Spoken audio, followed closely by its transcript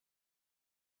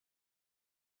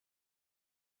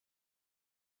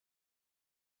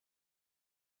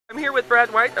I'm here with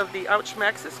Brad White of the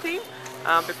Maxxis team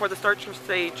before the start of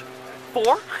stage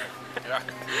 4.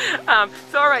 Yeah.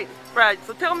 So all right, Brad,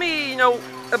 so tell me,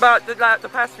 about the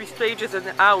past 3 stages in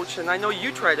Ouch, and I know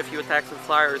you tried a few attacks and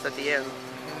flyers at the end.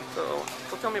 So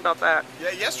tell me about that.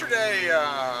 Yeah, yesterday,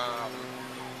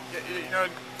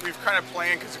 we've kind of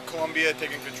playing, because of Columbia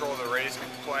taking control of the race,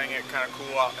 and playing it kind of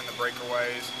cool out in the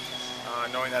breakaways,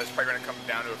 knowing that it's probably going to come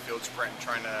down to a field sprint and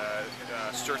trying to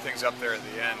stir things up there at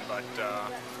the end. But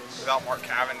without Mark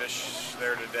Cavendish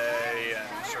there today and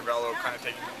Cervello kind of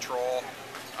taking control,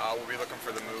 we'll be looking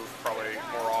for the move probably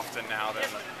more often now than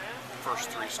the first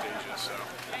 3 stages. So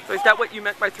is that what you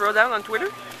meant by throwdown on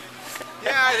Twitter?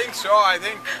 Yeah, I think so. I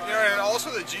think, and also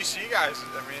the GC guys.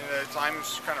 I mean, the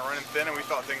time's kind of running thin, and we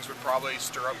thought things would probably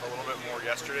stir up a little bit more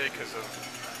yesterday because of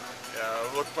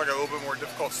it looked like a little bit more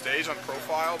difficult stage on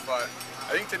profile. But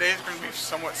I think today's going to be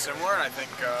somewhat similar, and I think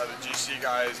the GC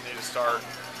guys need to start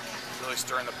really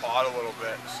stirring the pot a little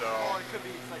bit. So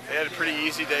they had a pretty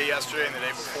easy day yesterday and the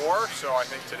day before, so I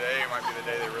think today might be the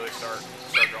day they really start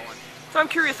going. So I'm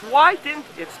curious, why didn't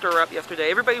it stir up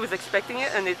yesterday? Everybody was expecting it,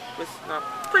 and it was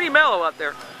pretty mellow out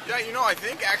there. Yeah, I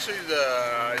think actually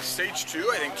the stage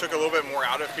 2, I think, took a little bit more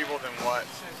out of people than what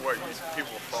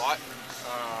people thought.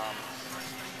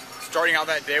 Starting out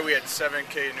that day, we had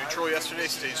 7K neutral yesterday,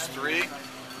 stage 3,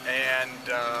 and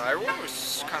everyone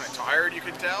was kind of tired, you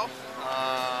could tell,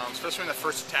 especially when the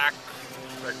first attack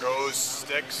that goes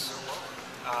sticks.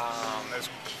 It's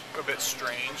a bit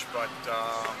strange, but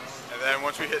and then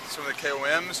once we hit some of the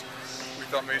KOMs, we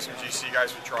thought maybe some GC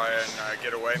guys would try and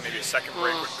get away. Maybe a second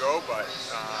break would go, but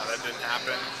that didn't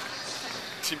happen.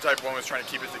 Team Type 1 was trying to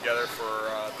keep it together for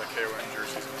the KOM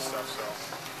jerseys and stuff. So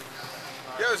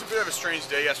yeah, it was a bit of a strange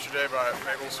day yesterday, but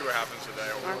maybe we'll see what happens today.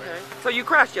 Hopefully. Okay. So you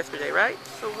crashed yesterday, right?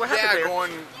 So what happened there?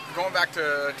 Yeah, going back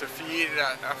to feed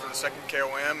after the second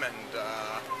KOM, and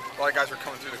a lot of guys were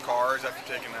coming through the cars after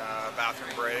taking a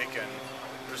bathroom break, and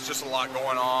there's just a lot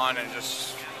going on, and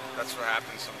just that's what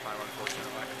happens sometimes,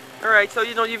 unfortunately. All right, so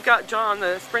you've got John,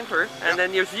 the sprinter, and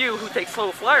then there's you who takes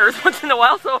slow flyers once in a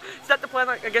while. So is that the plan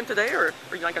again today, or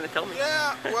are you not going to tell me?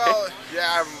 Yeah, well,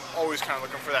 yeah, I'm always kind of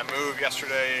looking for that move.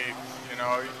 Yesterday,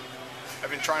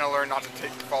 I've been trying to learn not to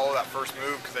follow that first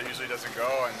move because that usually doesn't go,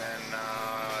 and then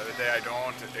the day I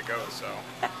don't, it goes. So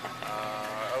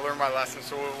I learned my lesson,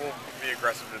 so we'll be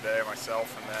aggressive today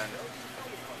myself, and then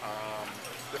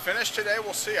the finish today,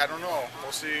 we'll see. I don't know.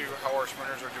 We'll see how our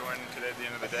sprinters are doing today at the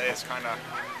end of the day.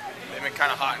 They've been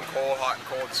kind of hot and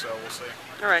cold, so we'll see.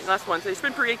 All right, last one. So it's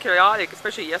been pretty chaotic,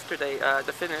 especially yesterday,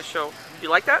 the finish. So you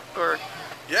like that, or?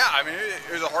 Yeah, I mean,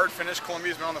 it was a hard finish.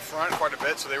 Columbia's been on the front quite a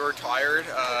bit, so they were tired.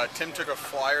 Tim took a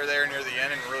flyer there near the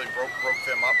end and really broke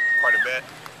them up quite a bit.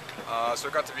 So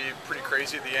it got to be pretty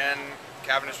crazy at the end.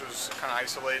 Cavendish was kind of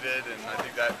isolated, and I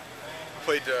think that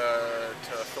played to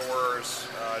Thor's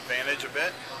advantage a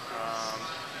bit,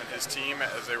 and his team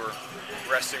as they were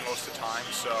resting most of the time.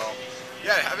 So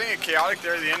yeah, having it chaotic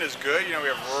there at the end is good. We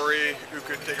have Drury who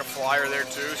could take a flyer there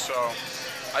too. So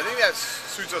I think that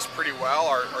suits us pretty well.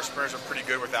 Our sprinters are pretty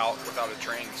good without a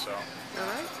train. So. All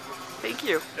right. Thank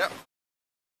you. Yep.